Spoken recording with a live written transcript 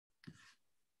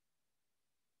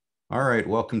All right,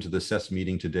 welcome to the SES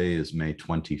meeting. Today is May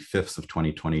 25th of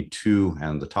 2022,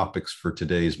 and the topics for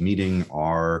today's meeting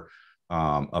are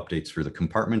updates for the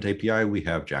compartment API. We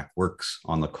have Jack Works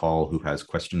on the call who has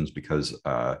questions because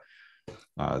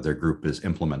their group is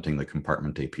implementing the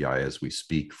compartment API as we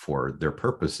speak for their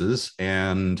purposes.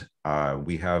 And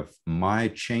we have my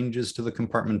changes to the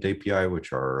compartment API,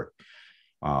 which are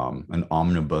an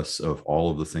omnibus of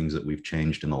all of the things that we've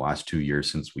changed in the last 2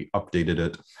 years since we updated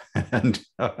it, and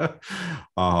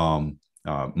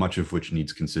much of which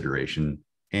needs consideration.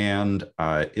 And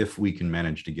if we can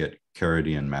manage to get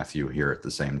API and Mathieu here at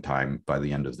the same time by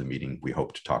the end of the meeting, we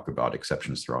hope to talk about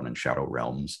exceptions thrown in Shadow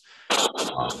Realms.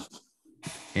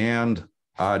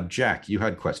 Jack, you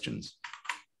had questions.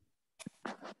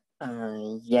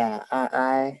 Yeah,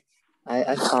 I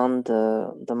found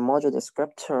the module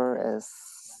descriptor is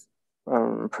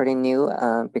pretty new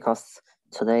because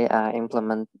today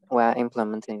we're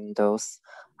implementing those.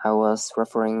 I was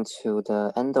referring to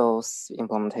the Endos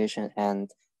implementation, and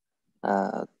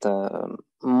the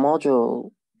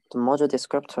module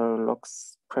descriptor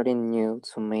looks pretty new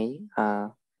to me.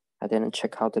 I didn't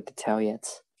check out the detail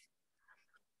yet.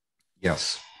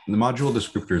 Yes, the module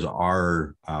descriptors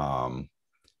are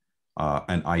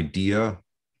an idea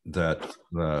that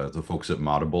the folks at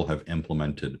Moddable have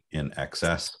implemented in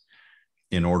XS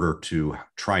in order to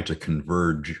try to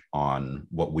converge on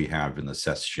what we have in the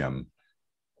SES shim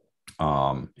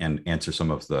and answer some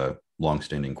of the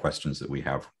longstanding questions that we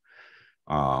have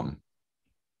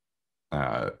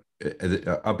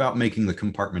about making the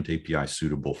compartment API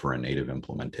suitable for a native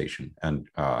implementation. And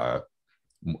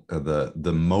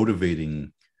the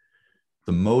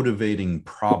motivating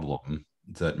problem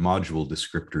that module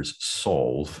descriptors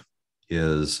solve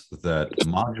is that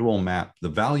the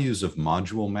values of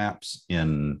module maps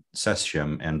in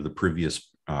SESSHIM and the previous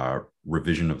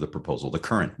revision of the proposal, the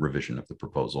current revision of the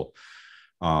proposal,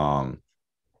 module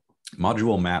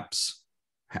maps,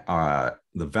 the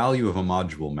value of a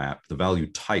module map, the value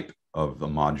type of a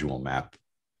module map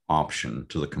option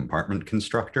to the compartment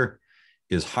constructor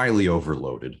is highly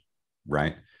overloaded,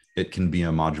 right? It can be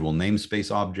a module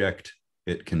namespace object.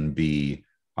 It can be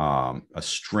a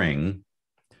string.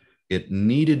 It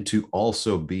needed to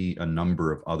also be a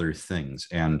number of other things.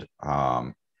 And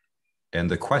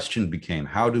the question became,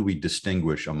 how do we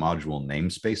distinguish a module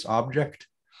namespace object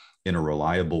in a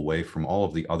reliable way from all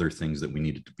of the other things that we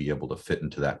needed to be able to fit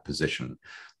into that position,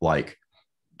 like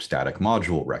static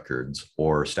module records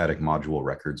or static module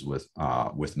records with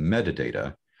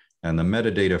metadata. And the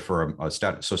metadata for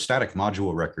static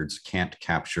module records can't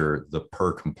capture the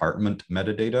per compartment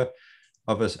metadata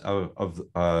of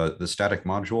the static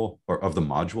module or of the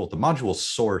module. The module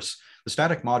source, the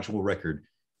static module record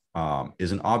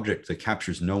is an object that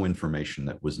captures no information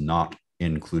that was not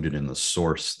included in the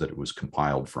source that it was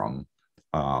compiled from,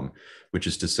 which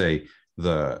is to say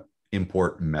the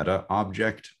import meta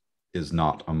object is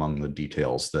not among the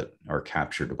details that are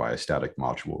captured by a static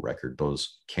module record.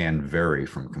 Those can vary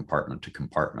from compartment to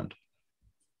compartment.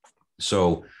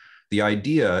 So the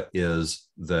idea is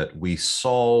that we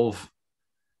solve,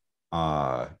 we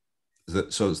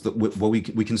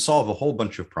can solve a whole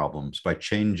bunch of problems by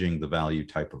changing the value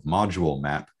type of module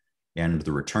map and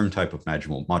the return type of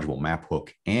module map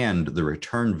hook and the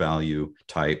return value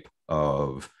type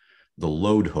of the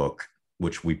load hook,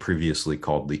 which we previously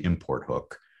called the import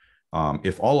hook.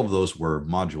 If all of those were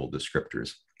module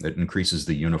descriptors, it increases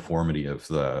the uniformity of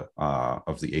the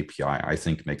API. I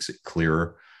think makes it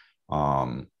clearer.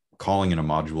 Calling in a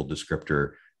module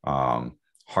descriptor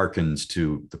harkens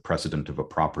to the precedent of a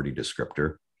property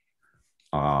descriptor,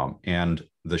 and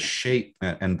the shape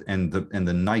and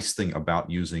the nice thing about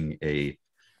using a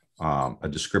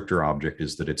descriptor object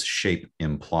is that its shape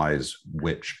implies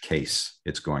which case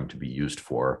it's going to be used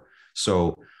for.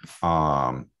 So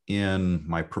in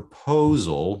my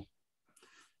proposal,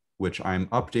 which I'm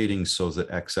updating so that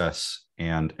XS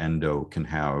and Endo can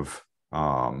have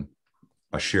a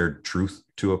shared truth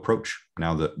to approach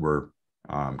now that we're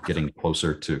getting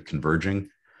closer to converging,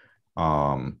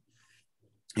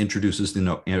 introduces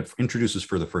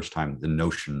for the first time the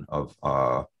notion of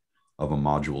a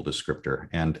module descriptor.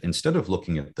 And instead of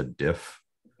looking at the diff,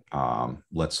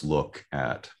 let's look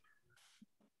at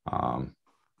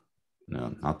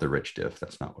no, not the rich diff.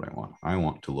 That's not what I want. I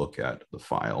want to look at the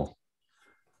file,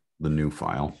 the new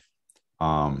file.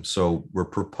 So we're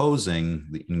proposing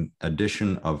the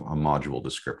addition of a module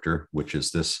descriptor, which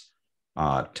is this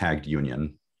tagged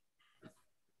union.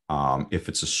 If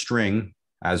it's a string,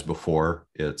 as before,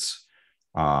 it's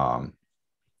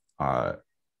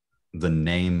the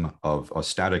name of a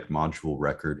static module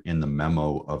record in the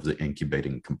memo of the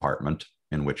incubating compartment,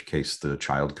 in which case the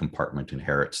child compartment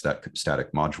inherits that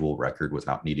static module record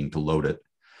without needing to load it,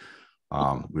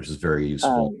 which is very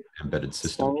useful in embedded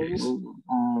system case.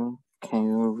 Can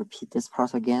you repeat this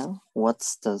part again? What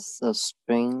does the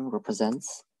string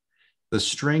represents? The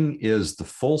string is the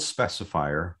full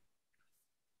specifier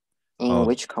in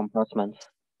which compartment?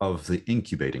 Of the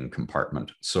incubating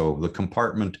compartment. So the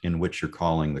compartment in which you're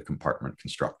calling the compartment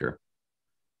constructor.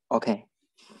 Okay.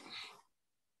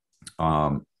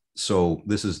 So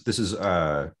this is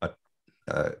a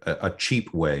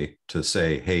cheap way to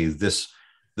say, hey,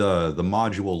 the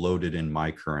module loaded in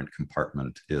my current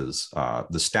compartment is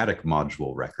the static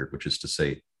module record, which is to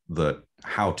say the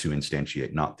how to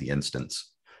instantiate, not the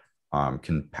instance,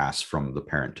 can pass from the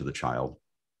parent to the child.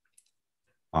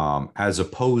 As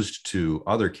opposed to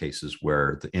other cases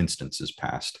where the instance is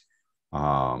passed,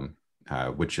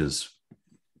 which is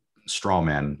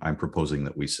strawman. I'm proposing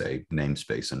that we say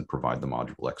namespace and provide the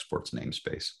module exports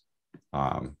namespace.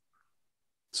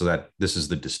 So that this is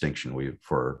the distinction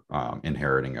for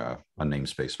inheriting a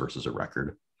namespace versus a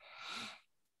record.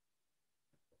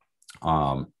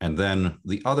 And then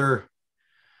the other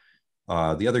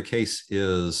case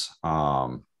is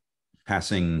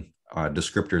passing a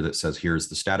descriptor that says here's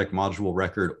the static module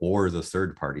record or the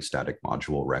third-party static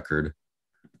module record,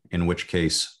 in which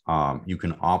case you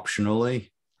can optionally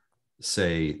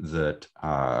say that,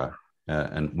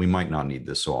 and we might not need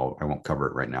this, so I won't cover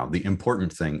it right now. The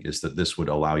important thing is that this would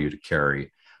allow you to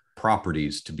carry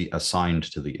properties to be assigned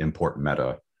to the import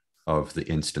meta of the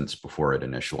instance before it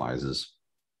initializes.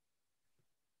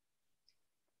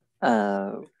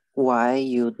 Why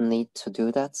you'd need to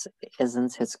do that?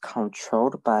 Isn't it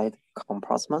controlled by the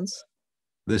compartments?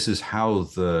 This is how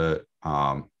the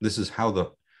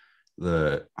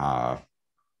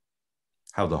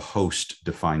host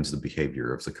defines the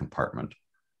behavior of the compartment.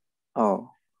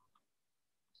 Oh,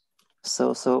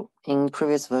 so in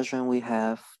previous version we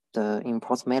have the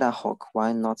import meta hook.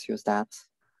 Why not use that?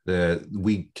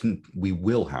 We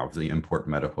will have the import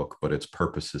meta hook, but its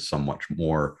purpose is somewhat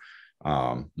more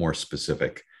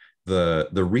specific.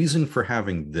 The reason for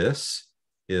having this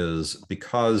is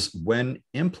because when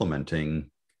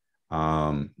implementing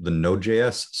the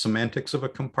Node.js semantics of a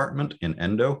compartment in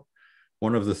Endo,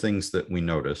 one of the things that we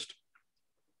noticed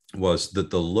was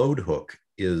that the load hook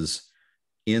is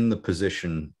in the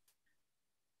position.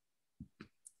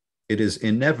 It is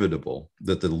inevitable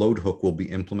that the load hook will be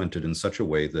implemented in such a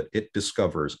way that it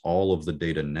discovers all of the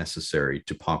data necessary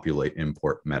to populate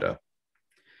import meta.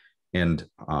 And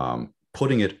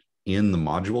putting it in the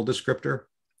module descriptor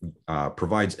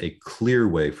provides a clear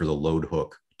way for the load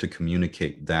hook to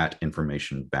communicate that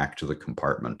information back to the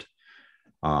compartment,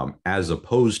 as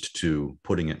opposed to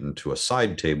putting it into a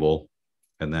side table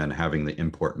and then having the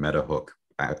import meta hook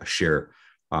share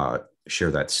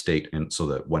that state, and so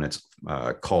that when it's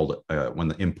called, when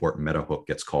the import meta hook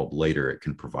gets called later, it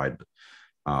can provide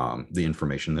the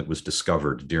information that was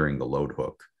discovered during the load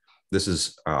hook. This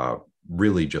is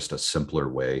really just a simpler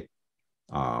way.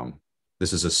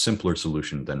 This is a simpler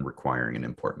solution than requiring an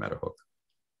import meta hook.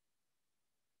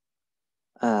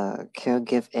 Can you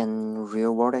give a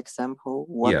real-world example?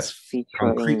 What's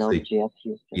feature in Node.js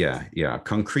used? Yeah.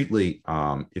 Concretely,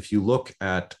 if you look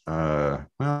at,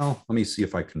 well, let me see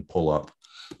if I can pull up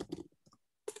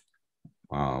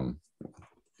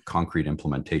concrete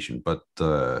implementation, but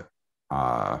the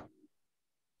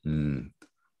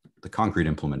concrete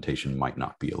implementation might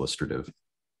not be illustrative.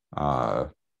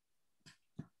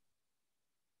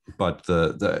 But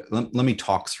let me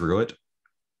talk through it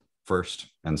first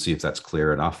and see if that's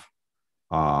clear enough.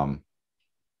 A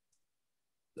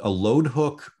load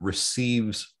hook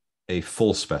receives a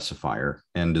full specifier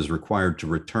and is required to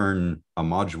return a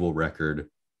module record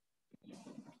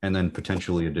and then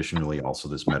potentially additionally also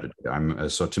this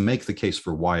metadata. So to make the case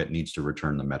for why it needs to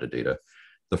return the metadata,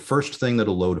 the first thing that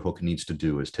a load hook needs to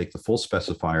do is take the full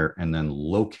specifier and then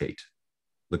locate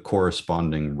the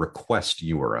corresponding request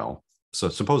URL. So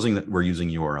supposing that we're using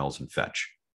URLs in fetch,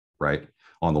 right,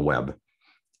 on the web,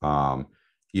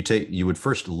 you would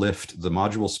first lift the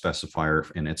module specifier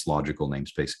in its logical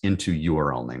namespace into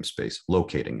URL namespace,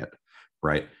 locating it,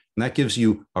 right? And that gives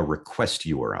you a request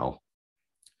URL.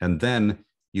 And then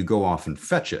you go off and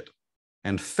fetch it.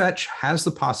 And fetch has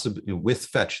the possibility, with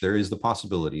fetch, there is the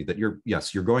possibility that you're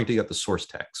going to get the source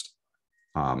text,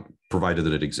 provided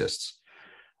that it exists.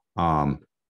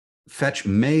 Fetch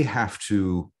may have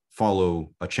to follow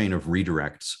a chain of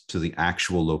redirects to the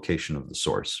actual location of the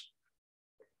source,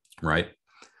 right?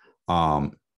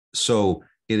 So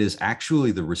it is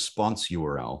actually the response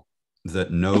URL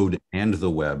that Node and the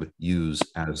web use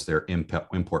as their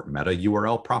import meta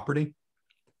URL property.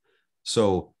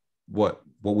 So what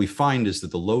we find is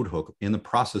that the load hook, in the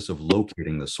process of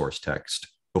locating the source text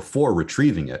before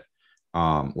retrieving it,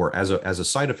 or as a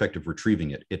side effect of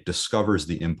retrieving it, it discovers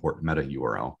the import meta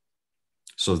URL.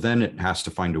 So then it has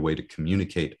to find a way to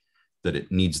communicate that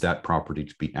it needs that property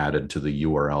to be added to the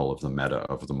URL of the meta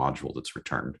of the module that's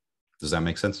returned. Does that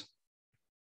make sense?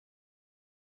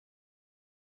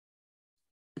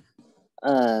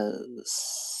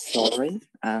 Sorry,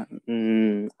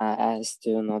 I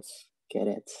still not get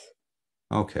it.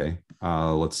 Okay,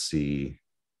 let's see.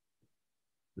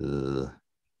 Let's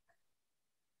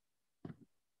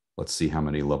see how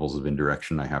many levels of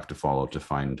indirection I have to follow to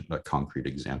find a concrete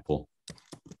example.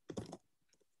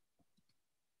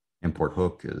 Import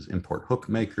hook is import hook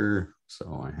maker.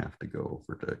 So I have to go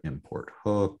over to import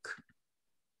hook.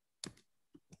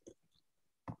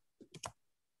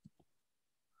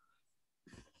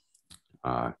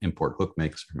 Import hook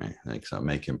makes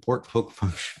make import hook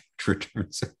function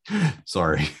returns.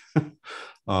 Sorry.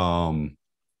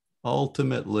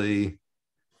 Ultimately,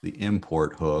 the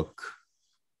import hook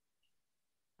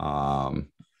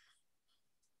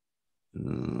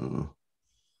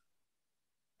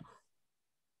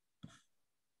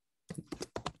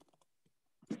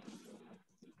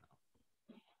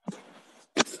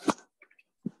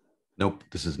nope,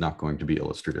 this is not going to be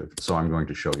illustrative. So I'm going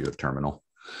to show you a terminal.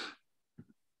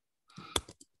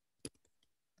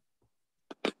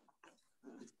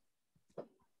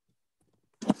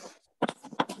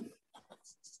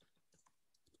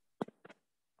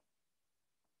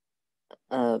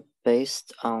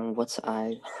 Based on what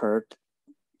I heard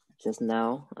just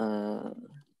now,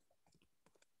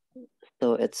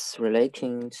 so it's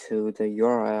relating to the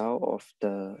URL of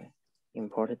the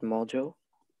imported module.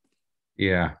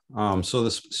 Yeah. So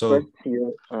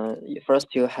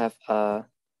first you have a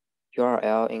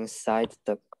URL inside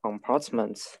the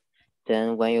compartment.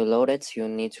 Then when you load it, you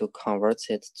need to convert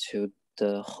it to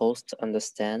the host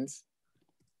understands,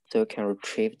 so you can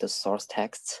retrieve the source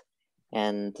text,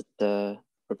 and the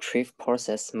retrieve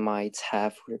process might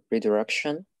have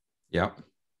redirection. Yeah.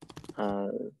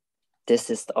 This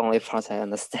is the only part I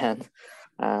understand.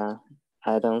 I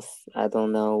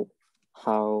don't know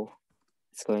how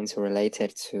it's going to relate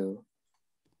it to.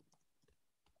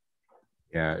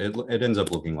 Yeah, it ends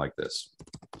up looking like this.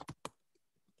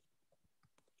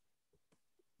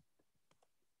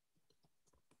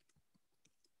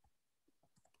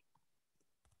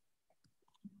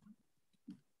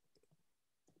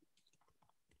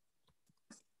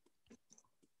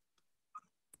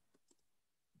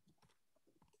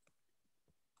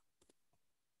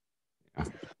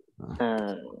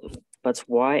 But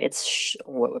why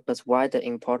the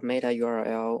import meta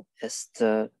URL is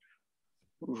the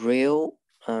real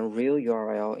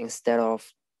URL instead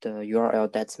of the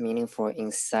URL that's meaningful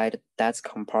inside that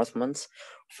compartment?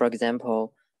 For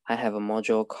example, I have a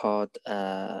module called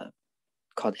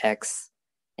X,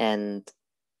 and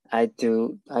I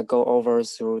go over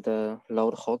through the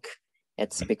load hook.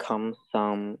 It's become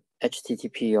some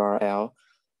HTTP URL,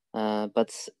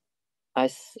 but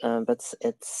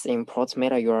its import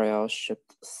meta URL should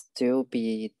still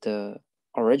be the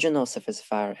original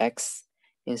specifier X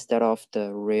instead of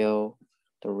the real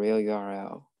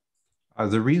URL.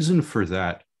 The reason for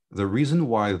that, the reason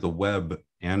why the web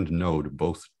and Node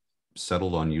both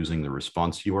settled on using the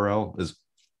response URL is,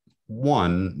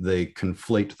 one, they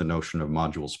conflate the notion of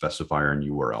module specifier and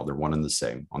URL. They're one and the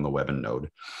same on the web and Node.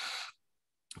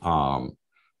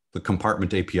 The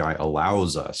compartment API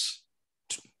allows us,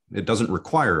 it doesn't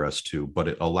require us to, but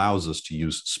it allows us to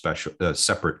use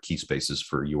separate key spaces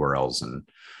for URLs and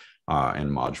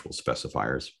module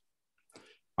specifiers.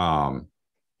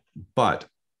 But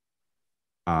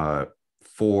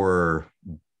for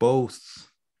both,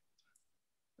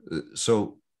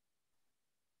 so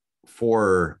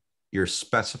for your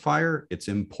specifier, it's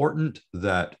important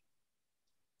that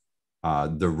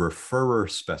the referrer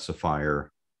specifier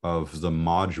of the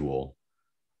module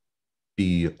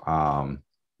be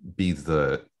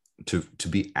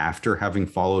after having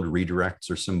followed redirects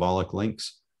or symbolic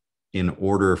links, in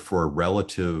order for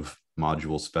relative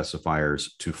module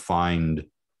specifiers to find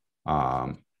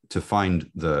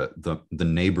the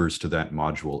neighbors to that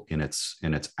module in its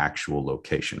actual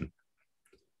location.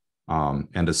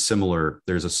 And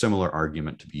there's a similar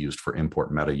argument to be used for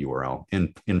import meta URL.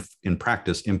 In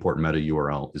practice, import meta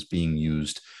URL is being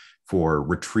used for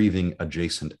retrieving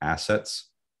adjacent assets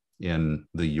in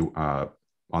the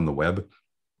on the web,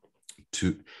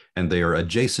 and they are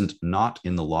adjacent not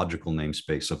in the logical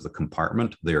namespace of the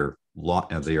compartment. They are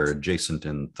adjacent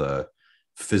in the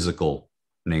physical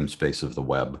namespace of the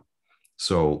web.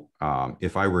 So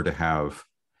if I were to have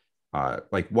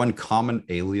like one common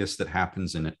alias that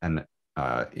happens in an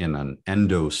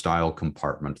endo style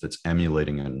compartment that's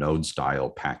emulating a node style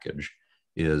package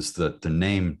is that the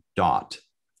name dot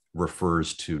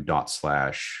refers to dot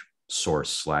slash source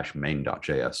slash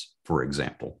main.js, for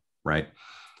example, right?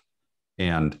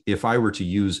 And if I were to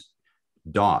use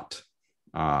dot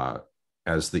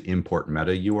as the import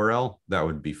meta URL, that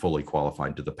would be fully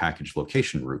qualified to the package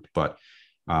location root. But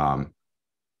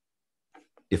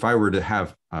if I were to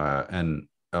have a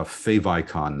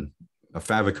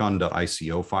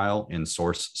favicon.ico file in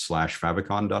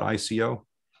source/favicon.ico,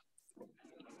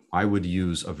 I would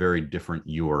use a very different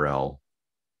URL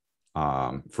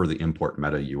for the import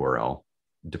meta URL,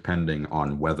 depending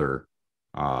on whether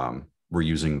we're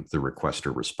using the request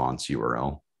or response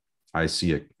URL. I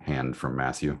see a hand from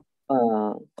Matthew.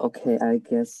 Okay, I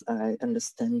guess I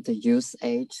understand the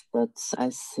usage, but I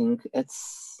think it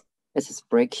is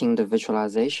breaking the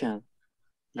visualization.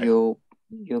 You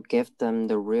give them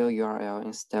the real URL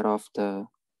instead of the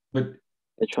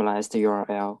virtualized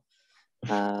URL.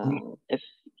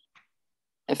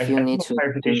 If you need to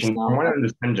do some, from what I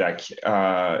understand, Jack,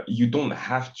 you don't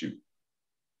have to.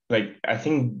 Like, I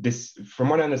think this, from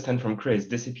what I understand from Chris,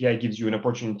 this API gives you an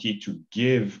opportunity to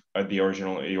give the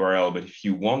original URL, but if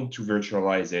you want to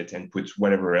virtualize it and put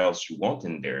whatever else you want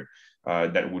in there,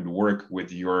 that would work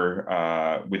with your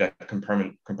with that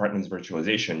compartments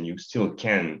virtualization, you still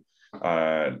can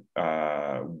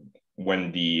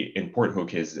when the import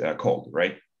hook is called,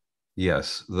 right?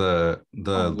 Yes, the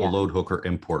load hook or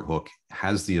import hook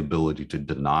has the ability to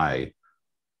deny.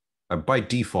 By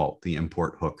default, the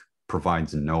import hook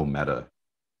provides no meta.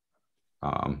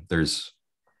 There's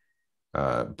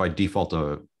by default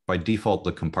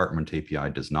the compartment API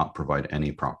does not provide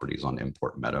any properties on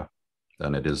import meta,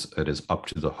 and it is up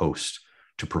to the host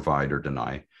to provide or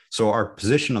deny. So our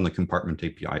position on the compartment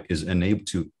API is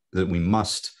that we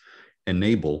must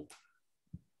enable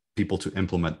people to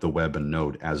implement the web and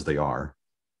node as they are,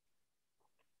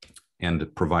 and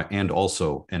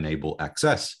also enable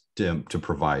XS to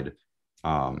provide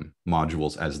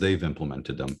modules as they've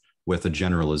implemented them, with a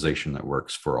generalization that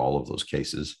works for all of those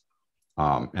cases,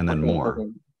 and then more.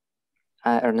 Okay.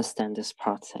 I understand this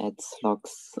part. It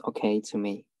looks okay to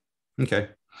me. Okay.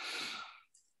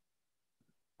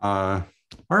 All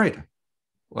right.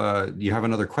 You have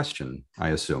another question, I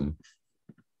assume.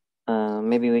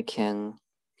 Maybe we can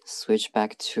switch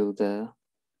back to the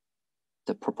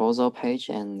proposal page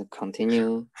and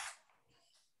continue.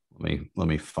 Let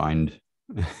me find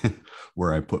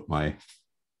where I put my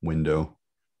window.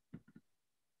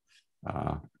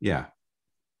 Yeah,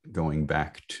 going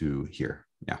back to here.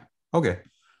 Yeah. Okay.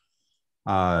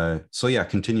 So yeah,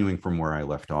 continuing from where I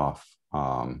left off,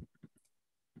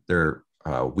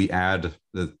 we add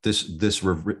this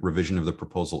revision of the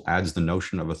proposal adds the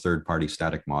notion of a third-party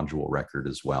static module record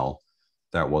as well.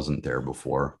 That wasn't there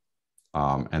before.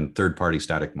 And third-party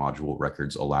static module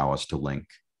records allow us to link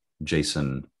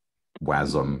JSON,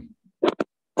 WASM,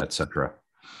 etc.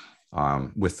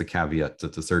 With the caveat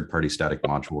that the third-party static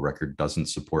module record doesn't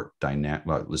support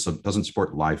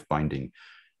live binding.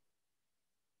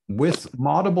 With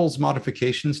Modible's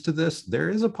modifications to this, there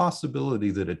is a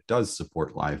possibility that it does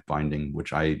support live binding,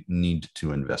 which I need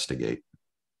to investigate.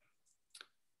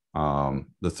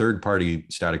 The third-party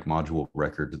static module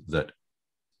record that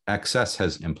XS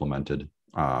has implemented,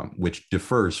 which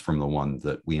differs from the one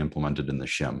that we implemented in the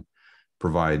shim,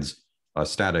 provides a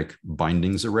static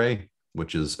bindings array,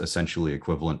 which is essentially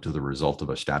equivalent to the result of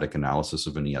a static analysis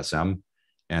of an ESM,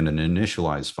 and an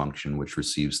initialize function, which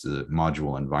receives the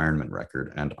module environment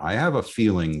record. And I have a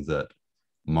feeling that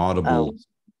Modible...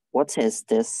 what is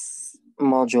this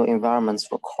module environments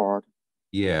record?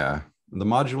 Yeah, the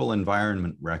module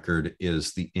environment record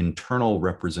is the internal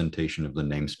representation of the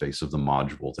namespace of the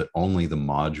module that only the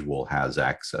module has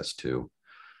access to.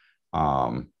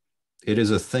 It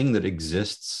is a thing that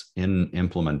exists in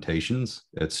implementations.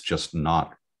 It's just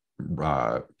not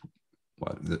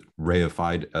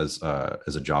reified as a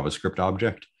JavaScript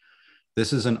object.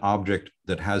 This is an object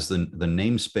that has the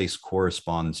namespace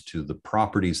corresponds to the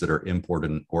properties that are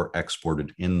imported or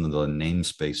exported in the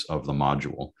namespace of the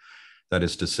module. That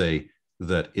is to say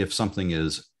that if something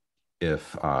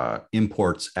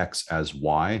imports X as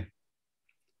Y,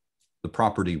 the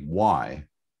property Y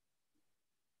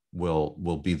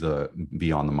will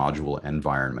be on the module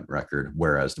environment record,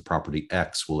 whereas the property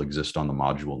X will exist on the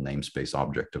module namespace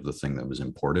object of the thing that was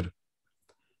imported.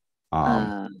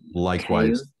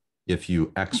 Likewise, if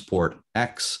you export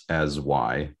X as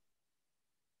Y,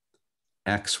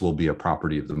 X will be a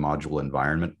property of the module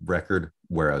environment record,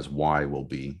 whereas Y will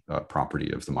be a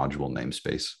property of the module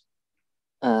namespace.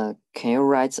 Can you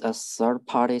write a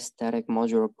third-party static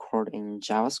module code in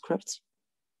JavaScript?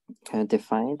 Can you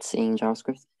define it in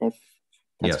JavaScript? If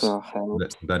that yes, will help.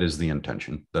 that is the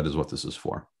intention. That is what this is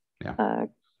for. Yeah.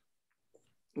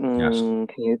 Yes.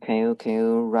 Can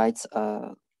you write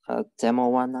a demo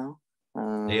one now?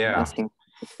 Yeah. I think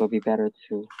it will be better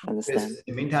to understand. In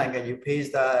the meantime, can you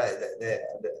paste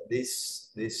this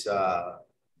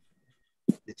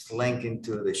link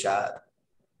into the chat?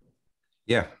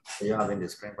 Yeah. You have in the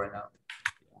screen right now.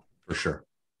 For sure.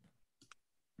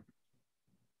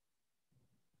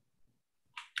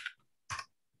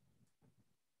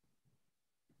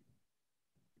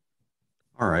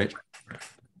 All right.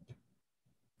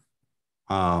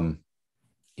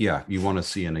 Yeah, you want to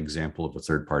see an example of a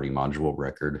third-party module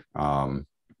record.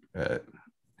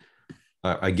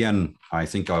 Again, I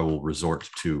think I will resort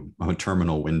to a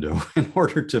terminal window in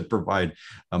order to provide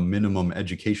a minimum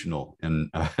educational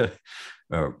and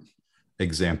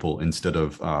example instead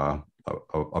of a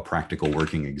practical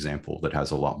working example that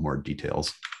has a lot more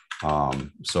details.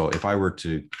 So if I were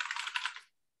to,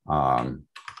 oh,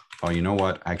 you know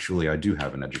what? Actually, I do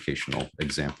have an educational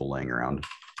example laying around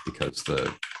because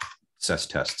the SES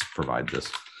tests provide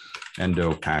this.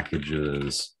 Endo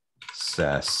packages,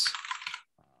 SES,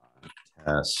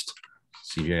 test,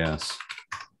 CJS,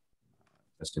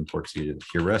 test import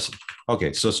heuristic.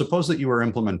 Okay, so suppose that you are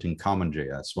implementing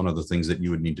CommonJS. One of the things that you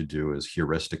would need to do is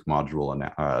heuristic module and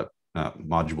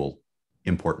module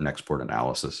import and export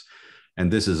analysis. And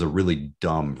this is a really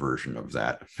dumb version of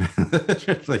that.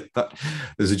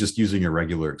 This is just using a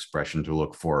regular expression to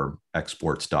look for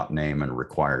exports.name and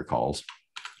require calls.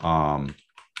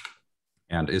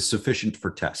 And is sufficient for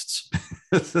tests.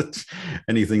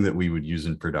 Anything that we would use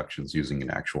in production is using an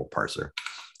actual parser.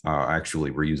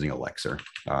 Actually, we're using a lexer,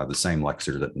 the same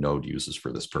lexer that Node uses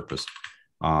for this purpose.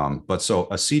 But so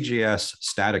a CGS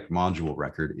static module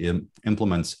record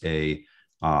implements a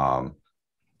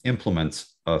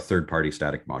third-party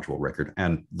static module record.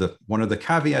 And one of the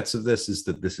caveats of this is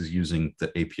that this is using the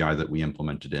API that we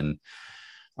implemented in.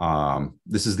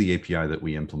 This is the API that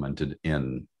we implemented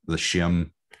in the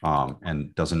shim.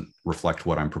 And doesn't reflect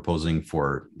what I'm proposing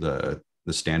for the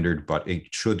standard, but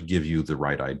it should give you the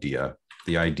right idea.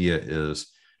 The idea is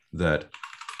that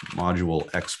module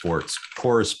exports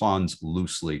corresponds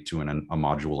loosely to a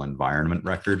module environment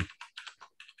record.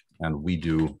 And we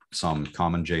do some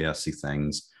CommonJS-y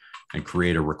things and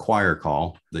create a require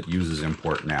call that uses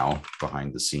import now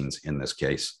behind the scenes in this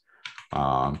case,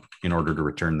 in order to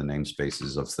return the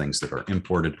namespaces of things that are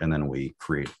imported. And then we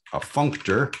create a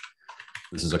functor.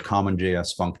 This is a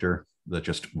CommonJS functor that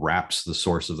just wraps the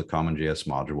source of the CommonJS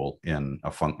module in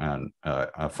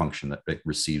a function that it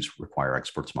receives require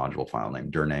exports module file name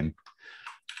dir name.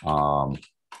 And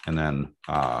then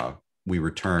we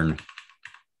return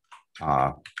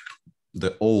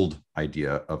the old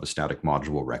idea of a static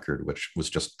module record, which was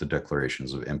just the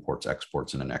declarations of imports,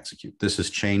 exports, and an execute. This has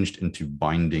changed into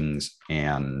bindings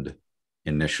and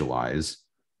initialize.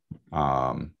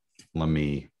 Let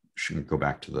me go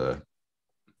back to the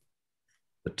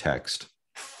text.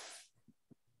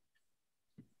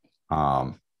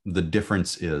 The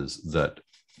difference is that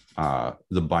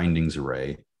the bindings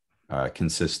array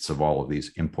consists of all of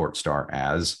these import star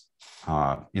as,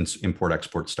 import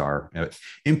export star,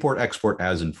 import export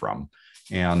as and from,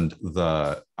 and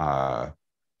the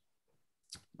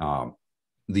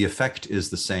effect is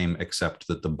the same, except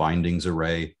that the bindings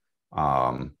array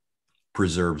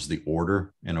preserves the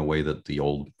order in a way that the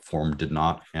old form did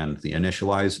not, and the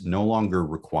initialize no longer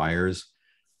requires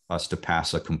us to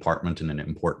pass a compartment and an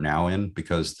import now in,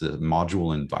 because the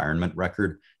module environment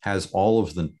record has all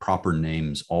of the proper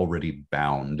names already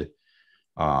bound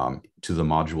to the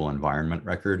module environment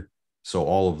record. So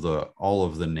all of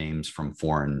the names from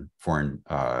foreign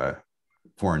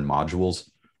modules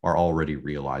are already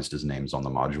realized as names on the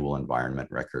module environment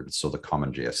record. So the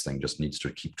CommonJS thing just needs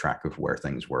to keep track of where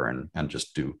things were and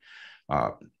just do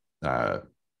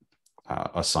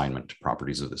assignment to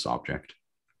properties of this object,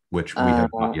 which we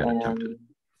have not yet attempted.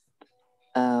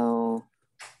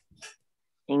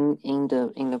 In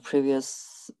the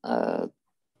previous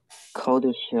code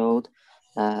you showed,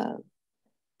 the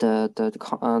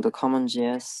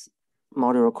CommonJS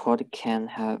module code can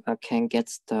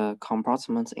get the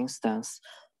compartment instance,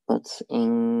 but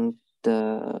in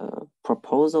the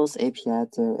proposals API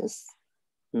there is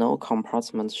no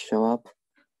compartment show up.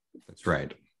 That's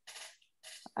right.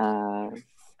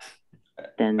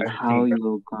 Then how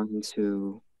you going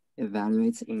to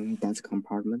evaluate in that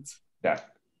compartment?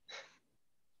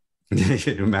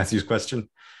 Matthew's question.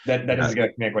 That is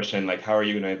my question. Like, how are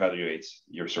you going to evaluate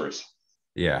your source?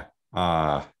 Yeah.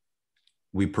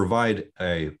 We provide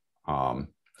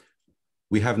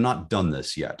we have not done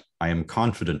this yet. I am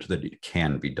confident that it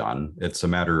can be done. It's a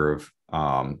matter of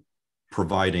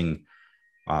providing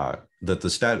that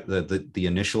the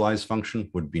initialize function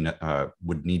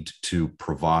would need to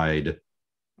provide.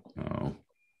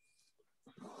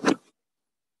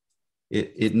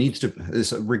 It needs to,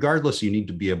 regardless, you need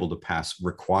to be able to pass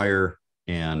require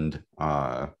and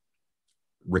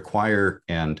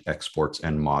exports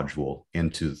and module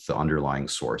into the underlying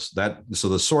source. So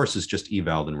the source is just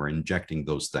eval, and we're injecting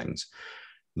those things.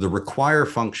 The require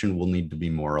function will need to be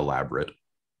more elaborate.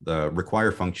 The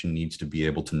require function needs to be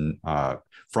able to,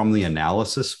 from the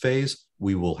analysis phase,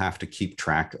 we will have to keep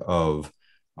track of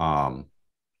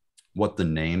what the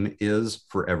name is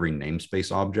for every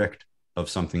namespace object of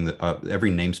something that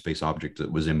every namespace object that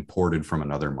was imported from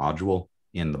another module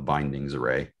in the bindings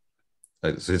array.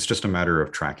 So it's just a matter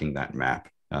of tracking that map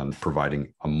and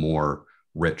providing a more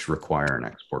rich require and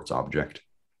exports object.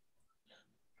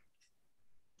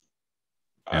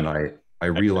 And I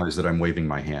realize that I'm waving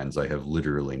my hands. I have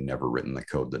literally never written the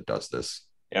code that does this.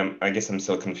 I guess I'm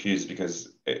still confused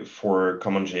because for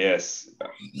CommonJS,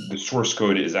 the source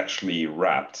code is actually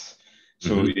wrapped.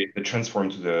 So it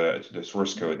transformed to the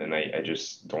source code, and I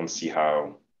just don't see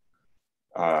how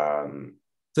that's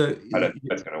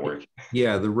going to work.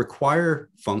 Yeah, the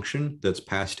require function that's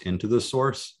passed into the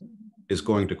source is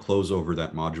going to close over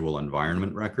that module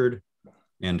environment record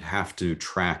and have to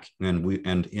track.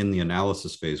 And in the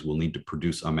analysis phase, we'll need to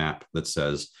produce a map that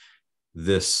says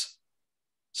this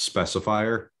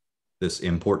specifier, this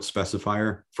import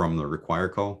specifier from the require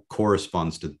call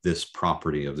corresponds to this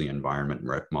property of the environment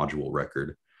module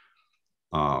record.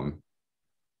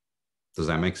 Does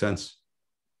that make sense?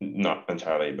 Not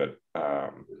entirely, but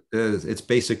it's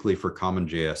basically for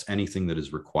CommonJS, anything that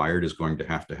is required is going to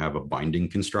have a binding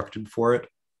constructed for it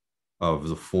of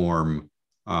the form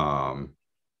that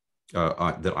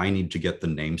I need to get the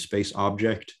namespace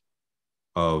object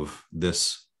of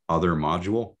this other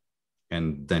module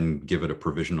and then give it a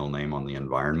provisional name on the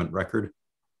environment record.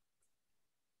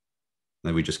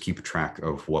 Then we just keep track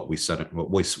of what we set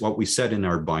in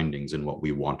our bindings and what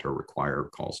we want our require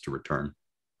calls to return.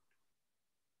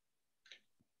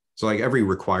 So like every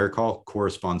require call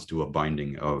corresponds to a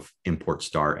binding of import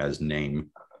star as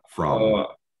name from.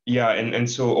 Yeah, and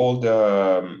so all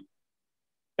the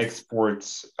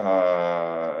exports,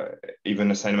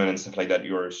 even assignment and stuff like that,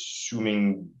 you're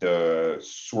assuming the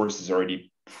source is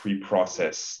already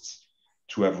pre-processed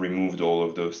to have removed all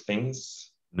of those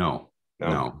things? No.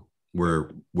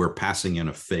 We're passing in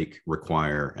a fake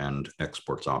require and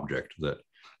exports object that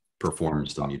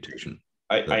performs the mutation.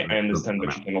 I understand,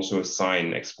 but you can also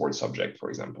assign export subject, for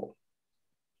example.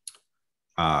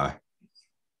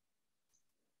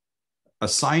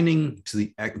 Assigning to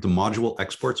the module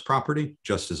exports property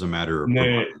just as a matter of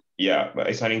yeah, but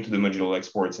assigning to the module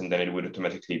exports, and then it would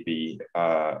automatically be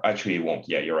actually it won't.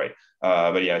 Yeah, you're right.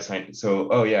 But yeah, assign.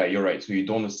 So yeah, you're right. So you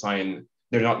don't assign.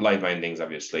 They're not live bindings,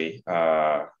 obviously.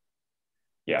 Yeah,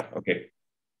 okay.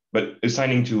 But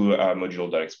assigning to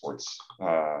module.exports.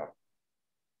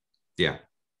 We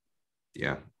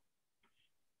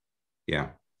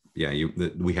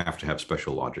have to have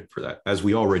special logic for that, as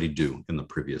we already do in the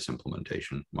previous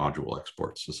implementation. Module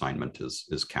exports assignment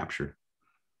is captured.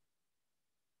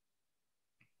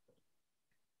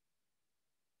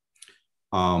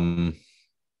 I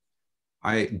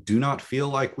do not feel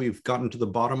like we've gotten to the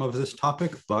bottom of this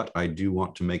topic, but I do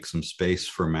want to make some space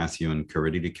for Mathieu and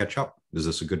Caridi to catch up. Is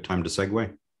this a good time to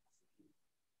segue?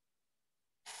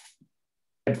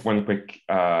 One quick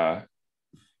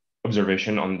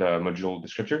observation on the module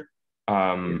descriptor.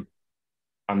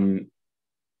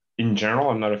 In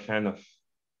general, I'm not a fan of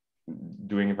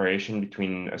doing a variation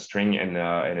between a string and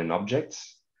an object,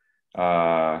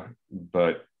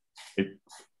 but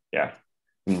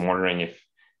I'm wondering if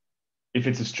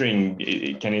it's a string,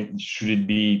 should it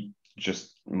be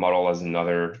just modeled as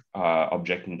another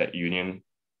object in that union?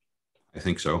 I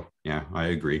think so. Yeah, I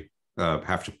agree.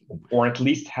 Or at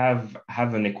least have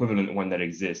an equivalent one that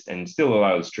exists and still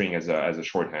allow the string as a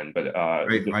shorthand. But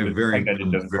I'm very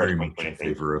much in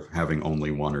favor of having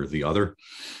only one or the other,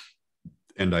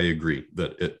 and I agree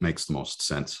that it makes the most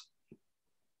sense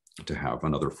to have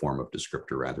another form of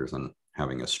descriptor rather than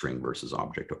having a string versus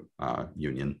object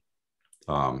union.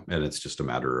 And it's just a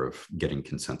matter of getting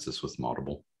consensus with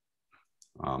Moddable.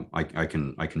 I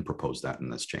can propose that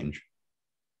in this change.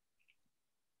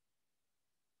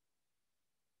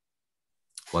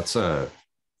 Let's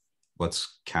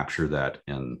capture that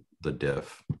in the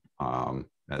diff, and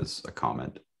as a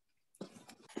comment.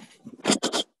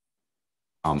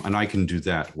 And I can do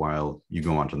that while you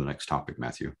go on to the next topic,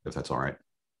 Matthew, if that's all right.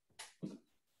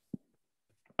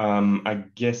 I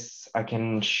guess I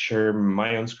can share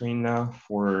my own screen now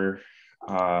for, if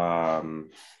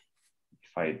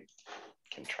I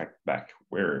can track back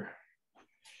where.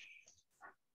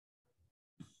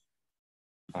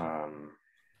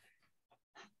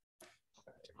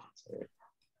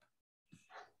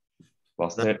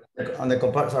 Lost it. On the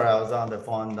sorry, I was on the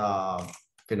phone.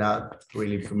 Cannot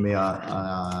really put me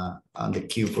on the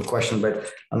queue for question, but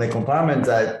on the compartments,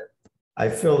 I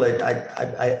feel like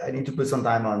I need to put some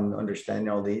time on understanding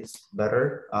all these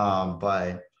better.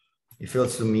 But it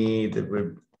feels to me that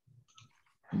we're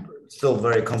still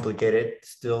very complicated,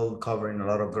 still covering a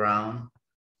lot of ground.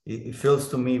 It feels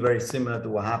to me very similar to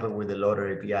what happened with the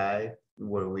loader API,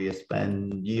 where we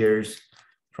spent years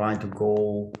trying to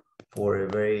go for a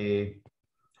very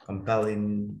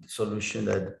compelling solution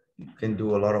that can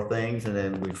do a lot of things, and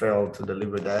then we failed to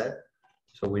deliver that.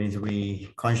 So we need to be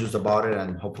conscious about it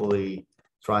and hopefully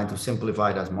trying to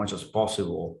simplify it as much as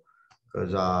possible,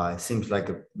 because it seems like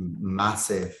a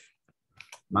massive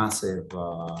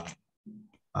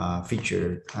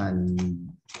feature, and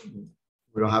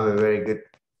we don't have a very good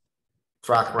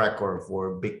track record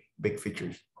for big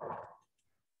features.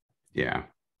 Yeah,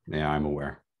 I'm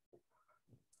aware.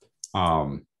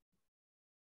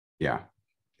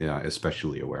 Yeah,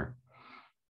 especially aware,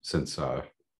 since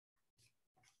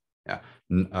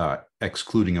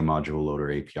excluding a module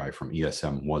loader API from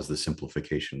ESM was the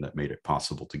simplification that made it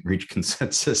possible to reach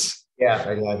consensus. Yeah,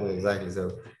 exactly.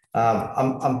 So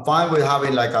I'm fine with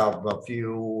having like a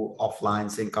few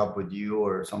offline sync up with you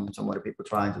or some other people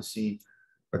trying to see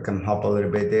if I can help a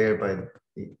little bit there, but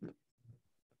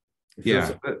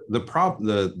yeah,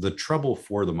 the trouble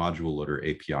for the module loader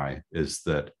API is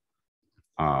that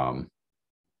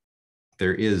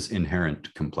there is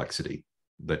inherent complexity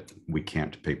that we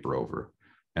can't paper over,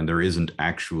 and there isn't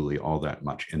actually all that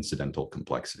much incidental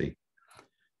complexity.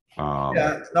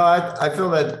 Yeah, no, I feel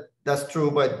that that's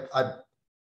true, but I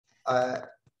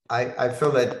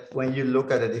feel that when you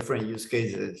look at the different use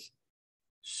cases,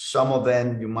 some of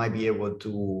them you might be able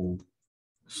to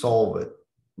solve it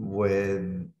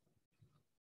with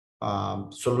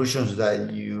solutions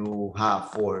that you have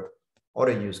for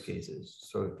other use cases.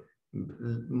 So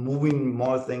moving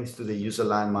more things to the user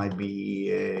line might be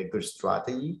a good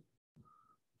strategy.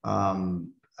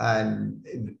 And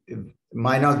it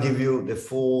might not give you the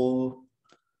full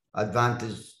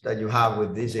advantage that you have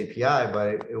with this API,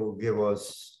 but it will give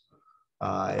us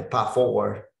a path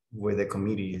forward with the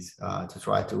committees to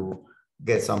try to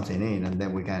get something in, and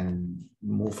then we can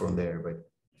move from there. But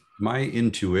my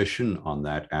intuition on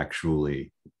that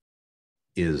actually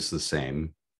is the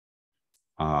same.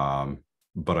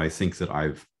 But I think that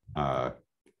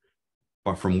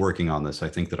from working on this, I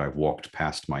think that I've walked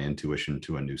past my intuition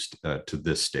to to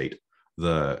this state.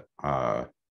 The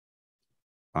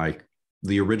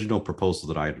original proposal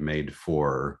that I had made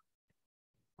for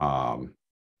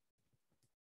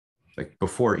like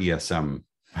before ESM,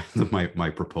 my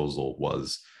proposal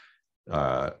was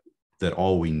that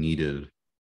all we needed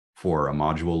for a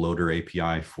module loader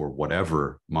API for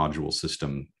whatever module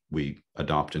system we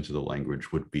adopt into the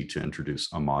language would be to introduce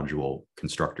a module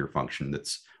constructor function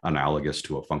that's analogous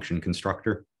to a function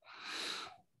constructor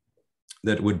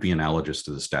that would be analogous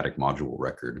to the static module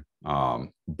record,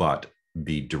 but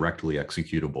be directly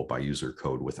executable by user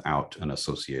code without an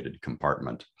associated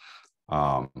compartment.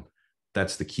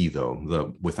 That's the key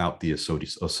though, without the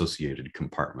associated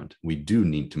compartment. We do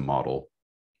need to model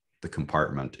the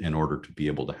compartment in order to be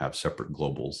able to have separate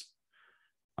globals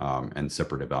and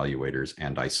separate evaluators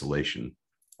and isolation.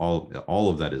 All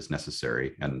of that is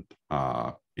necessary, and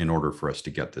in order for us to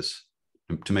get this,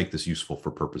 to make this useful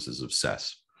for purposes of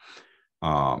SES.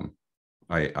 I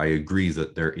agree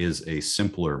that there is a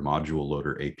simpler module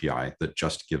loader API that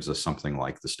just gives us something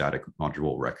like the static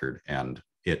module record, and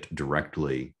it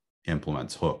directly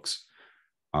implements hooks.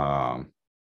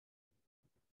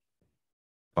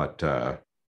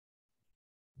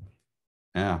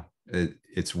 Yeah,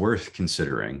 it's worth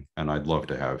considering, and I'd love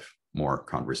to have more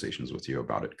conversations with you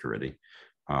about it, Karidi.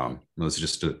 Let's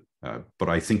just, but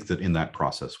I think that in that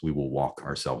process, we will walk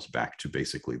ourselves back to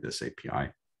basically this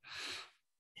API.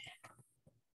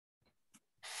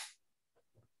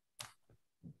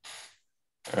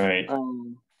 All right.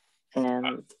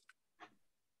 And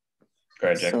go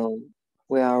ahead, Jack. so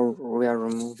we are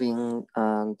removing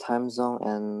time zone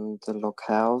and the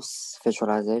locales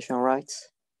visualization, right?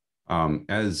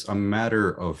 As a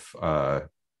matter of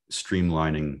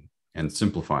streamlining and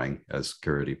simplifying, as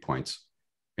Karidi points,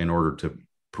 in order to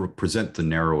present the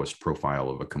narrowest profile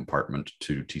of a compartment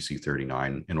to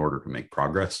TC39 in order to make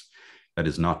progress. That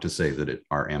is not to say that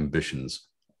our ambitions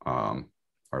are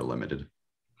limited.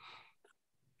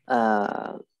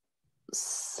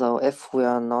 So if we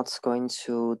are not going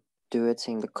to do it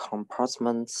in the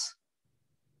compartments,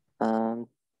 do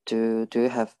you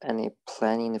have any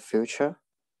plan in the future?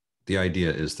 The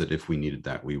idea is that if we needed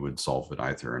that, we would solve it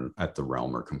either at the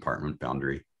realm or compartment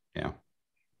boundary. Yeah.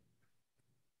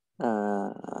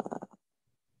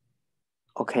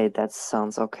 Okay, that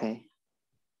sounds okay.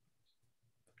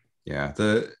 Yeah,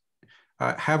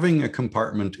 having a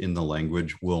compartment in the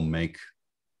language will make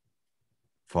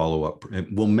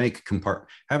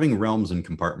having realms and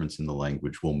compartments in the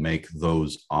language will make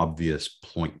those obvious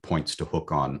points to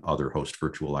hook on other host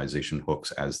virtualization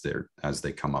hooks as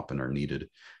they come up and are needed.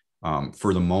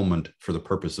 For the moment, for the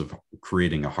purpose of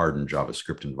creating a hardened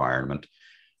JavaScript environment,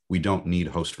 we don't need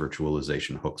host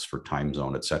virtualization hooks for time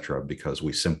zone, et cetera, because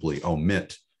we simply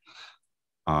omit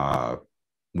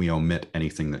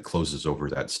anything that closes over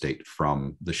that state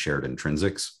from the shared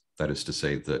intrinsics. That is to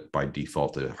say that by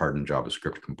default, the hardened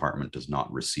JavaScript compartment does not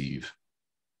receive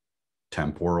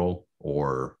temporal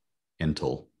or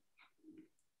intel,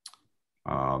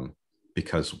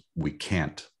 because we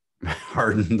can't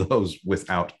harden those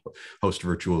without host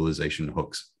virtualization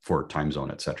hooks for time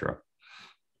zone, et cetera.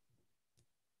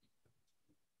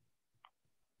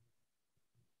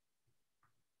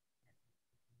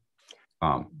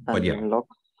 But yeah, look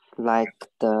like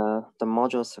the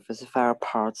module specifier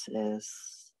part is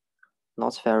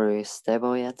not very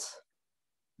stable yet.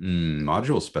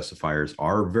 Module specifiers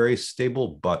are very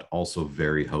stable, but also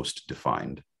very host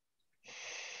defined.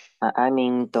 I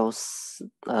mean, those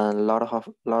lot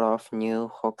of new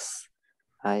hooks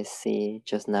I see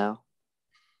just now.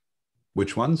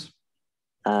 Which ones?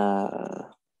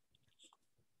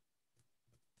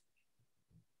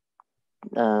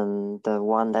 The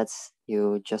one that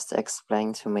you just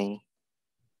explained to me.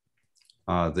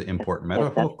 The import meta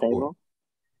hook, or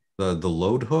the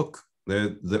load hook.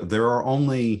 There are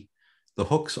only, the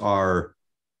hooks are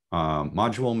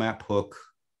module map hook,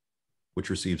 which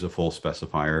receives a full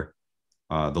specifier,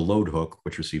 the load hook,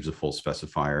 which receives a full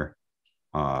specifier,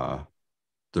 the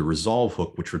resolve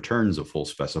hook, which returns a full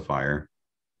specifier,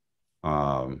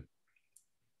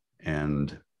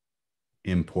 and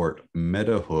import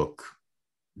meta hook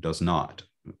does not.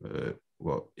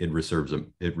 Well, it receives a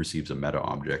meta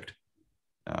object.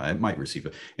 It might receive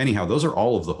it. Anyhow, those are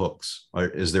all of the hooks.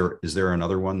 Is there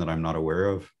another one that I'm not aware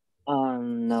of?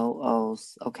 No. Oh,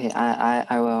 okay.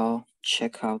 I will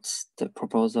check out the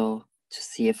proposal to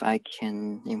see if I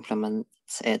can implement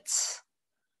it.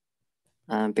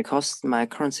 Because my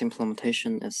current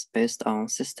implementation is based on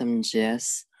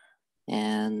System.js,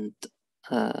 and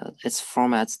its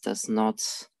format does not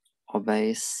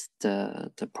obey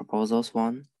the proposals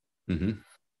one.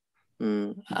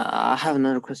 I have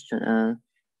another question.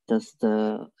 Does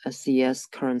the SES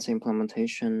current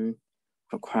implementation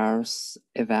requires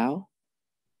eval?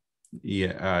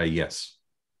 Yeah. Yes.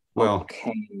 Well.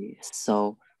 Okay.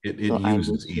 So it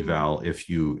uses eval if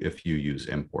you use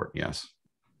import. Yes.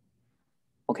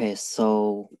 Okay.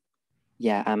 So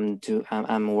yeah,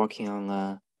 I'm working on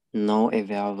a no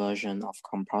eval version of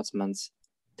compartments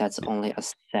that only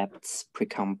accepts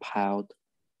precompiled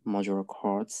module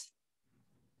calls.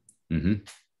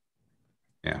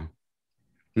 Yeah.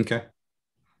 Okay.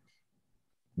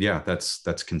 Yeah,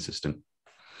 that's consistent.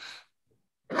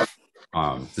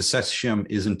 The SES shim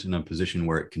isn't in a position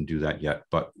where it can do that yet,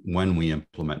 but when we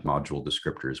implement module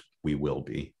descriptors, we will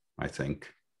be, I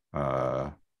think.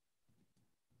 But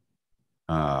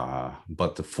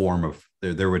the form of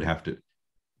we'd have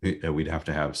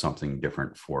to have something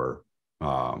different for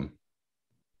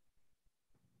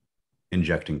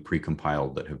injecting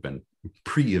precompiled that have been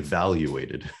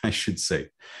pre-evaluated, I should say,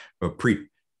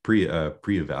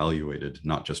 pre-evaluated,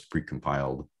 not just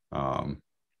precompiled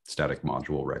static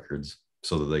module records,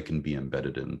 so that they can be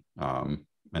embedded in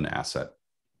an asset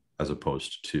as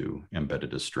opposed to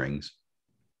embedded as strings.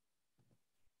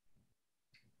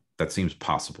 That seems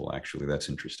possible, actually. That's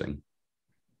interesting.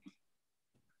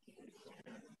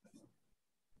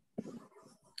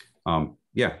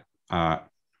 Yeah,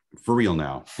 for real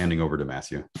now, handing over to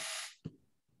Mathieu.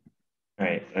 All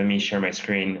right, let me share my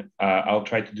screen. I'll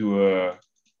try to do a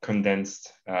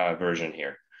condensed version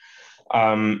here.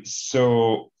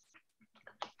 So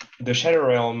the Shadow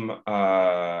Realm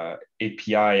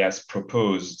API as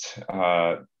proposed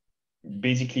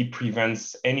basically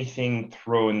prevents anything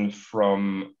thrown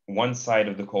from one side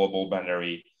of the callable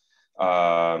boundary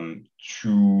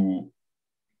to,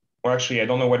 well, actually, I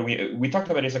don't know what we talked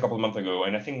about this a couple of months ago,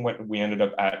 and I think what we ended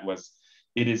up at was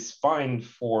it is fine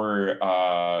for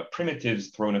primitives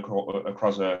thrown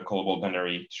across a callable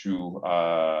boundary to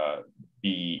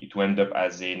end up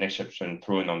as an exception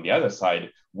thrown on the other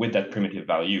side with that primitive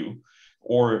value,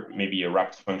 or maybe a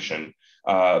wrapped function.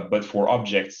 But for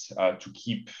objects, to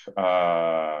keep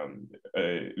an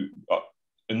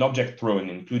object thrown,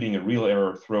 including a real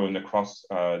error thrown across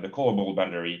the callable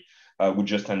boundary, would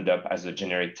just end up as a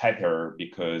generic type error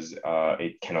because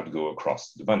it cannot go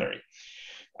across the boundary.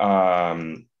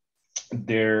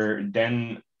 There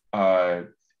then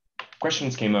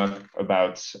questions came up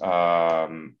about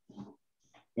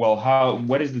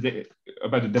what is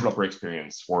about the developer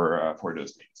experience for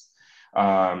those things.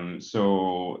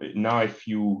 So now if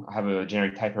you have a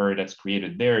generic type error that's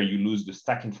created there, you lose the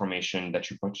stack information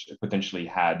that you potentially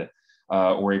had,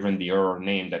 or even the error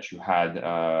name that you had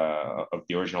of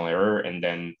the original error. And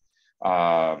then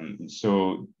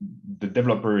so the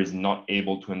developer is not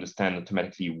able to understand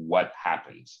automatically what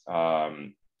happens.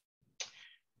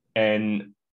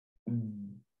 And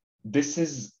this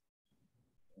is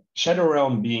Shadow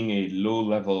Realm being a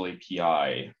low-level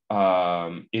API.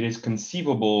 It is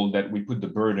conceivable that we put the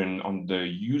burden on the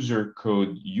user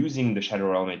code using the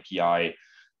Shadow Realm API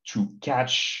to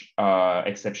catch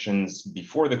exceptions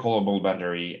before the callable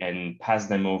boundary and pass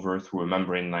them over through a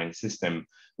membrane line system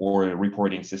or a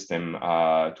reporting system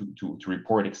to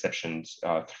report exceptions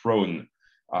thrown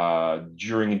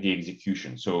during the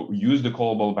execution. So use the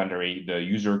callable boundary, the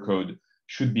user code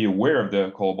should be aware of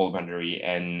the callable boundary,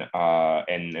 and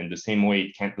the same way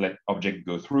it can't let object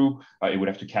go through, it would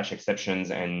have to catch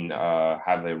exceptions and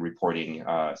have a reporting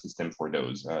system for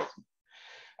those.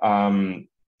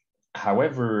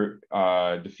 However,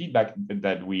 the feedback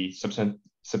that we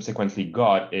subsequently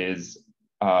got is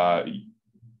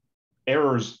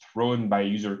errors thrown by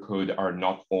user code are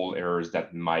not all errors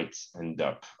that might end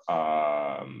up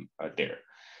there.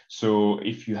 So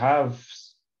if you have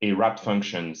a wrapped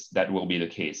functions, that will be the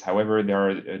case. However,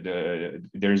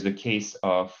 there's the case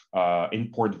of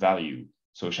import value.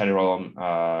 So Shadow Realm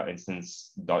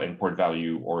instance .import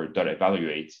value or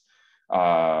 .evaluate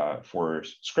for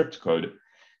script code.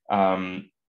 The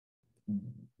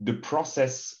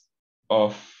process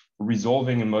of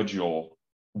resolving a module,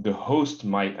 the host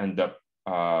might end up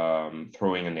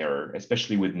throwing an error,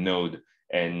 especially with Node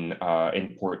and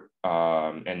import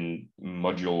and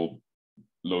module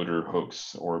loader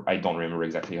hooks, or I don't remember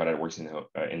exactly how that works in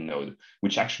Node,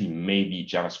 which actually may be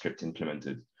JavaScript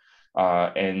implemented.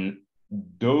 And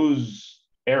those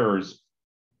errors,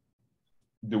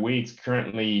 the way it's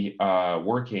currently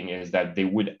working is that they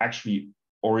would actually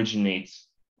originate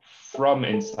from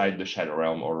inside the Shadow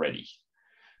Realm already.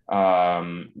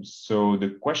 So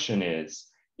the question is,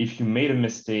 if you made a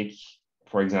mistake,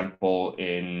 for example,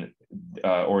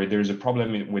 or there's a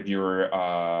problem with your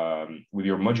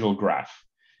module graph,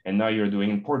 and now you're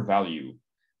doing import value,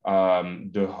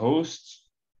 the host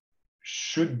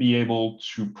should be able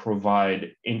to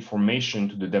provide information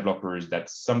to the developers that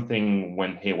something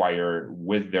went haywire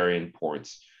with their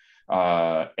imports.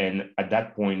 And at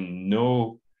that point,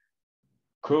 no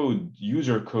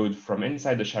user code from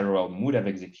inside the Shadow Realm would have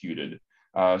executed.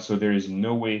 So there is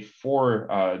no way for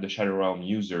the Shadow Realm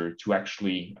user to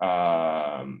actually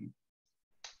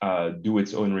do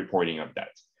its own reporting of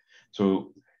that.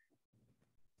 So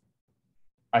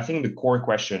I think the core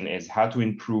question is how to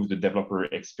improve the developer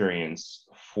experience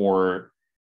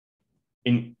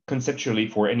conceptually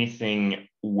for anything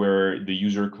where the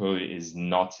user code is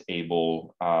not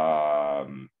able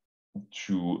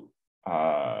to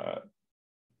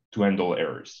handle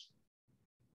errors.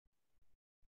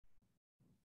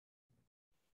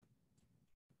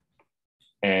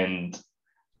 And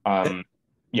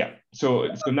yeah, so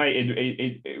now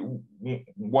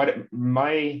what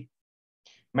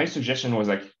my suggestion was,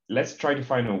 like, let's try to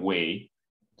find a way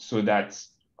so that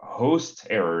host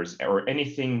errors or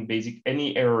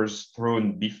any errors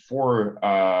thrown before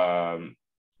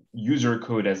user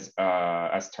code has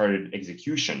started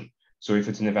execution. So if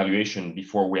it's an evaluation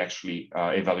before we actually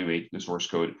evaluate the source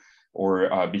code,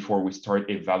 or before we start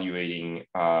evaluating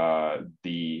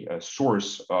the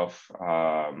source of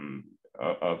an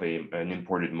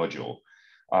imported module,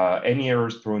 any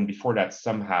errors thrown before that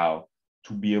somehow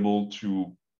to be able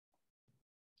to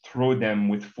throw them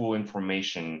with full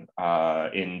information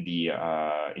in the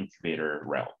incubator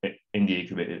realm.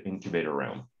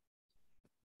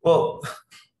 Well,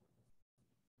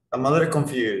 I'm a little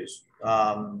confused.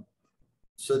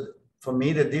 So for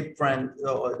me, the different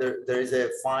there is a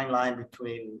fine line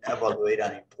between evaluate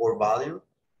and import value.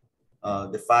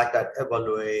 The fact that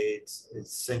evaluate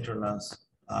is synchronous.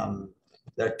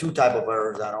 There are two types of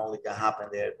errors that only can happen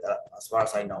there, as far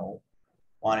as I know.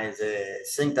 One is a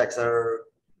syntax error.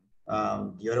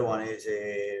 The other one is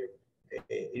a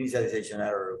initialization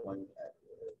error when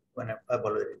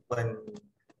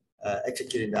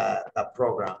executing that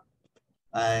program.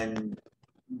 And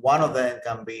one of them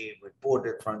can be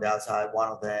reported from the outside. One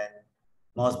of them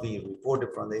must be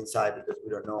reported from the inside because we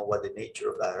don't know what the nature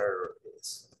of that error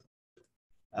is.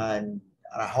 And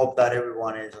I hope that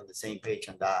everyone is on the same page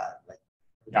on that. Like,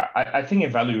 yeah, I think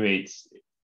evaluate,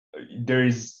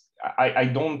 I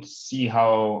don't see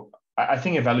how, I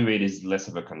think evaluate is less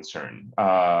of a concern.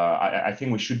 I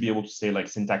think we should be able to say like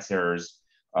syntax errors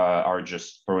are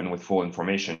just thrown with full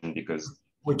information because.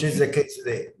 Which is the case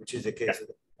today, today.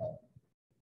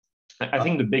 I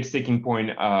think the big sticking point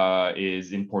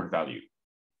is import value.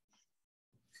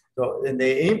 So in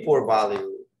the import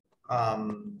value, I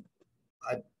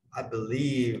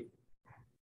believe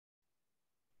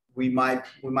we might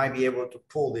be able to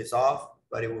pull this off,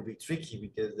 but it will be tricky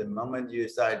because the moment you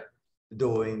start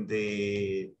doing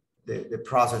the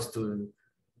process to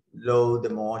load the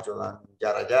module and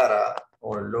yada yada,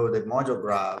 or load the module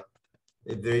graph,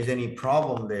 if there is any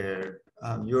problem there,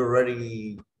 you're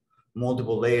already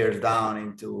multiple layers down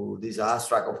into these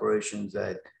abstract operations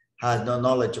that has no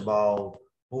knowledge about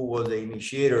who was the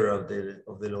initiator of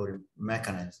the loading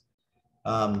mechanism.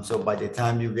 So by the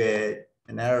time you get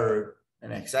an error,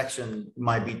 an exception, it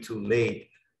might be too late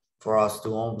for us to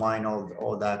unwind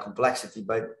all that complexity.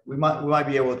 But we might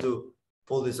be able to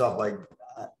pull this off by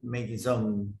making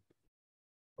some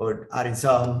or adding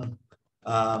some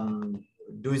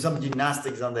doing some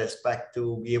gymnastics on the spec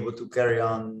to be able to carry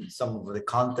on some of the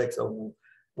context of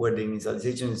where the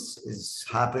initialization is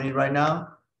happening right now.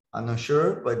 I'm not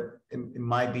sure, but it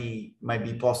might be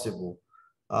possible.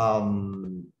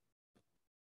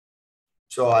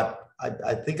 So I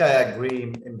think I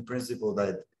agree in principle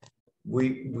that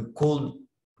we could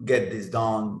get this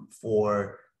done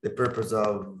for the purpose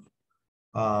of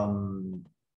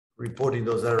reporting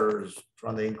those errors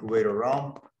from the incubator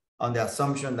realm, on the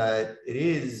assumption that it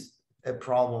is a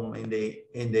problem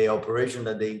in the operation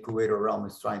that the incubator realm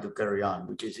is trying to carry on,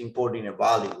 which is importing a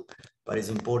value, but it's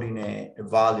importing a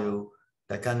value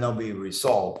that cannot be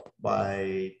resolved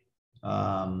by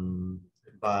the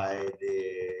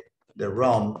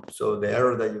realm. So the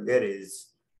error that you get is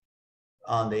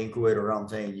on the incubator realm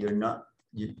saying you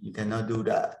cannot do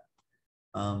that.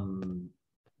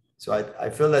 So I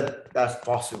feel that that's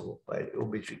possible, but it will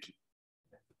be tricky.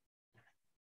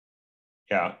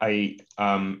 Yeah,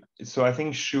 so I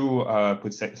think Shu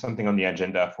put something on the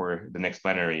agenda for the next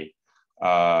plenary,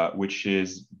 which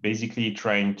is basically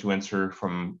trying to answer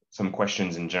from some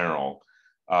questions in general,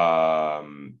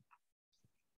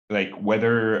 like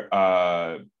whether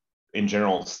in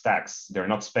general stacks, they're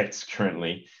not specs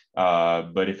currently,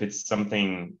 but if it's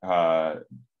something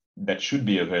that should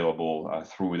be available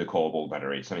through the callable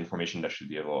binary, some information that should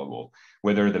be available,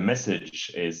 whether the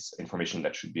message is information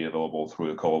that should be available through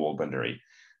the callable binary.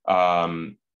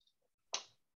 I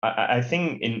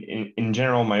think in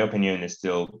general, my opinion is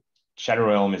still Shadow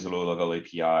Realm is a low-level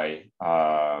API,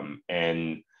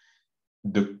 and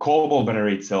the callable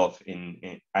binary itself,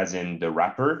 as in the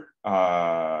wrapper,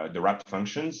 the wrapped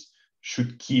functions,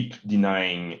 should keep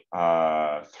denying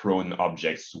thrown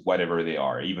objects, whatever they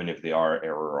are, even if they are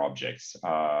error objects.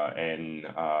 And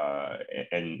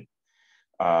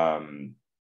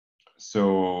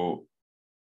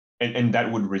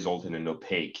that would result in an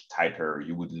opaque type error.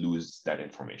 You would lose that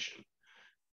information.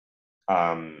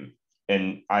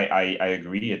 And I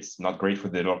agree, it's not great for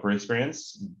the developer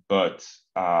experience, but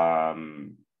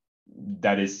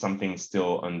that is something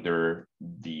still under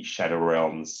the Shadow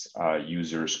Realm's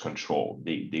users' control.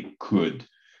 They could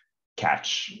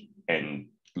catch and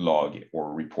log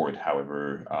or report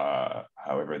however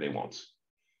they want.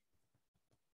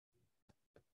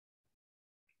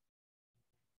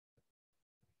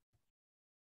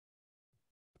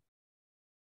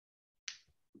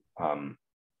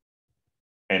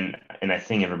 And I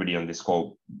think everybody on this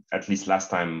call, at least last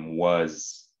time,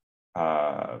 was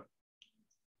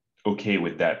okay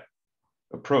with that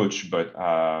approach, but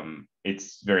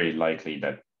it's very likely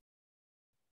that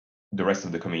the rest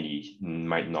of the community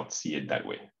might not see it that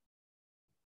way.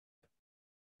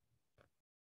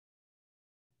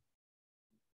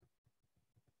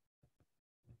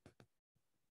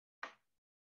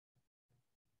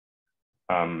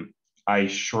 I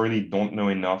surely don't know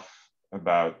enough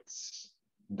about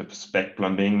the spec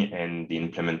plumbing and the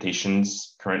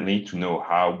implementations currently to know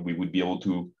how we would be able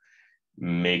to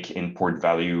make import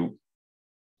value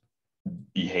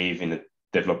behave in a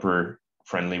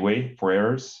developer-friendly way for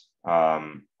errors. I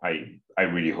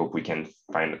really hope we can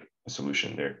find a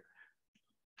solution there.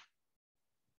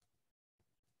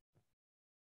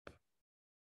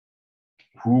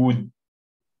 who would,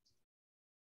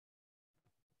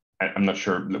 I'm not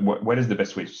sure, what is the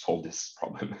best way to solve this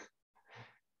problem?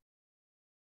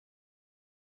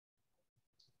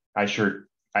 I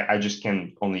just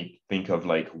can only think of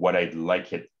like what I'd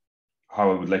like it,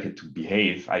 how I would like it to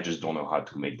behave. I just don't know how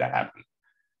to make that happen.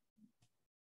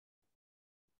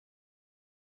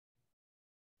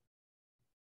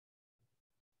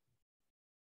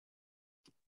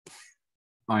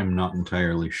 I'm not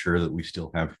entirely sure that we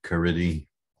still have Caridi.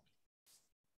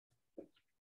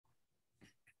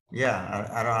 Yeah,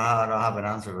 I don't have an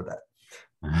answer for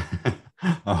that.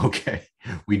 Okay,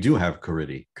 we do have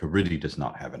Caridi. Caridi does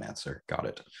not have an answer. Got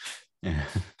it. Yeah.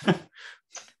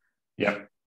 Yep.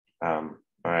 All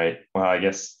right. Well, I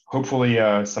guess hopefully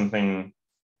something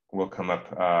will come up.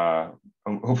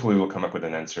 Hopefully we'll come up with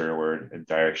an answer or a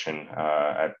direction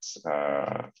at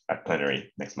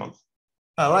plenary next month.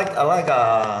 I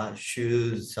like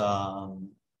Shu's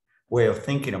way of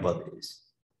thinking about this.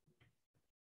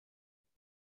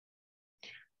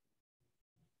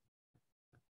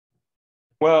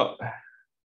 Well,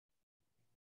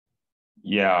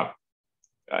 yeah,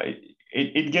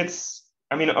 it gets,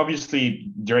 I mean,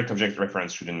 obviously direct object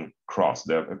reference shouldn't cross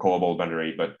the callable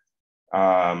boundary, but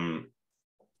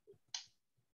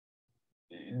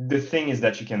the thing is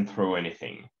that you can throw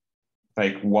anything.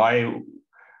 Like why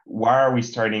are we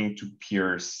starting to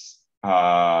pierce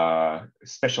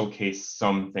special case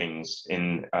some things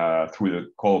in through the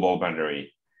callable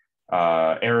boundary?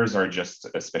 Errors are just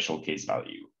a special case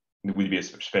value. It would be a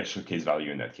special case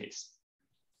value in that case.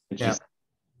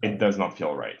 It does not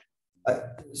feel right.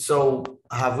 So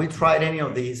have we tried any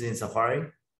of these in Safari?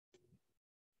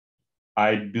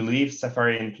 I believe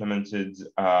Safari implemented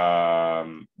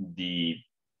the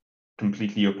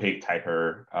completely opaque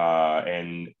typer,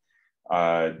 and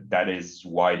that is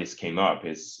why this came up,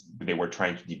 is they were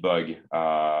trying to debug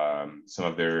some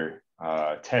of their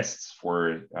tests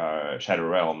for Shadow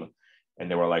Realm,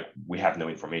 and they were like, we have no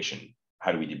information.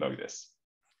 How do we debug this?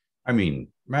 I mean,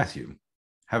 Matthew,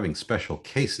 having special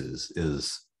cases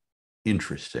is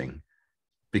interesting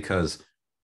because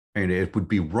I mean, it would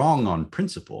be wrong on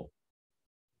principle,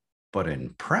 but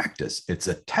in practice, it's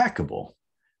attackable.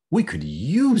 We could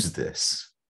use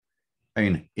this. I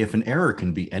mean, if an error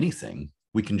can be anything,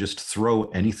 we can just throw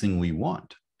anything we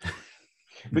want.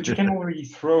 But you can already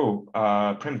throw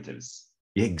primitives.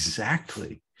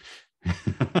 Exactly.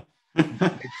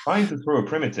 It's fine to throw a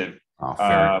primitive. Oh,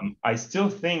 I still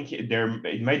think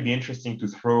it might be interesting to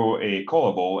throw a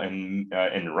callable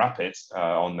and wrap it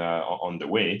on the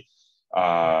way,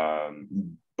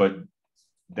 but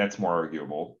that's more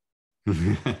arguable.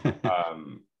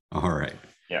 All right.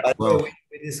 Yeah. Well,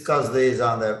 we discussed this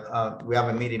on the. We have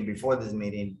a meeting before this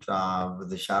meeting with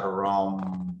the Shadow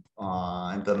Realm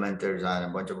implementers and a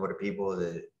bunch of other people.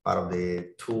 Part of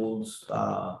the tools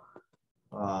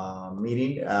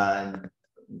meeting, and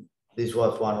this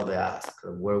was one of the asks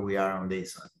where we are on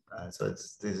this. So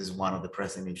this is one of the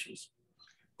pressing issues.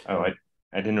 Oh,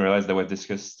 I didn't realize that was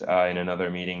discussed in another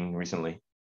meeting recently.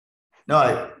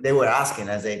 No, they were asking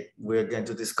as we're going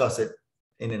to discuss it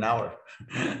in an hour.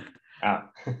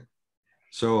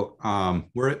 So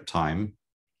we're at time.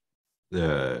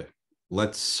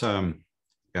 Let's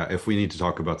yeah, if we need to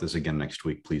talk about this again next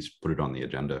week, please put it on the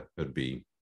agenda. It'd be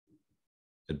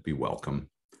welcome.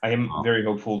 I am very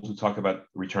hopeful to talk about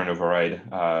return override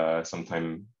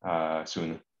sometime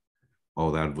soon.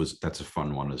 Oh, that's a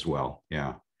fun one as well.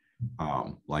 Yeah.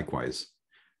 Likewise.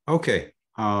 Okay.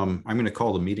 I'm going to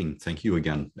call the meeting. Thank you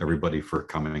again, everybody, for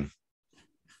coming.